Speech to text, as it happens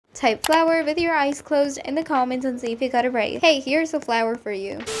Type flower with your eyes closed in the comments and see if you got it right. Hey, here's a flower for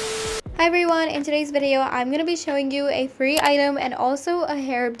you. Hi everyone, in today's video, I'm going to be showing you a free item and also a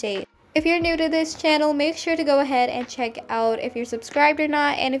hair update. If you're new to this channel, make sure to go ahead and check out if you're subscribed or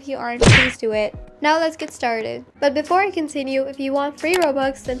not, and if you aren't, please do it. Now let's get started. But before I continue, if you want free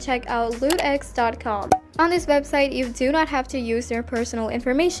Robux, then check out lootx.com. On this website, you do not have to use their personal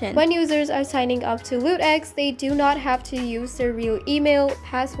information. When users are signing up to lootx, they do not have to use their real email,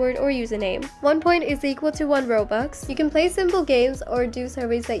 password, or username. 1 point is equal to 1 Robux. You can play simple games or do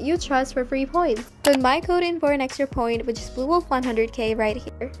surveys that you trust for free points. Put my code in for an extra point, which is BlxeWolf100k right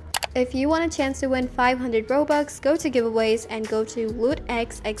here. If you want a chance to win 500 Robux, go to giveaways and go to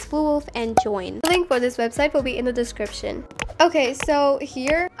lootx x BlxeWolf and join. The link for this website will be in the description. Okay, so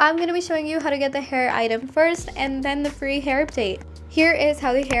here I'm going to be showing you how to get the hair item first and then the free hair update. Here is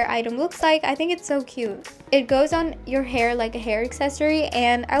how the hair item looks like. I think it's so cute. It goes on your hair like a hair accessory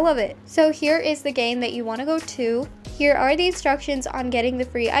and I love it. So here is the game that you want to go to. Here are the instructions on getting the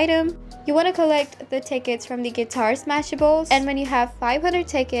free item. You want to collect the tickets from the guitar smashables, and when you have 500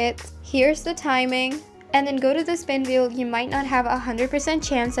 tickets, here's the timing, and then go to the spin wheel. You might not have 100%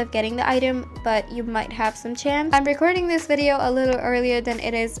 chance of getting the item, but you might have some chance. I'm recording this video a little earlier than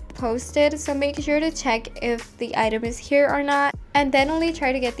it is posted, so make sure to check if the item is here or not, and then only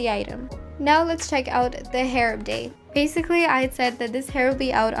try to get the item. Now let's check out the hair update. Basically, I had said that this hair will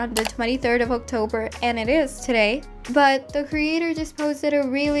be out on the 23rd of October, and it is today. But the creator just posted a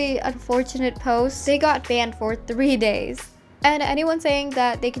really unfortunate post. They got banned for 3 days. And anyone saying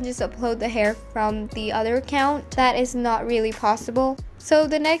that they can just upload the hair from the other account, that is not really possible. So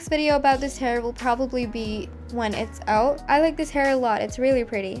the next video about this hair will probably be when it's out. I like this hair a lot, it's really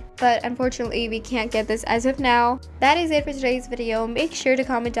pretty. But unfortunately, we can't get this as of now. That is it for today's video. Make sure to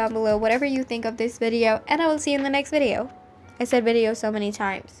comment down below whatever you think of this video, and I will see you in the next video. I said video so many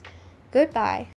times. Goodbye.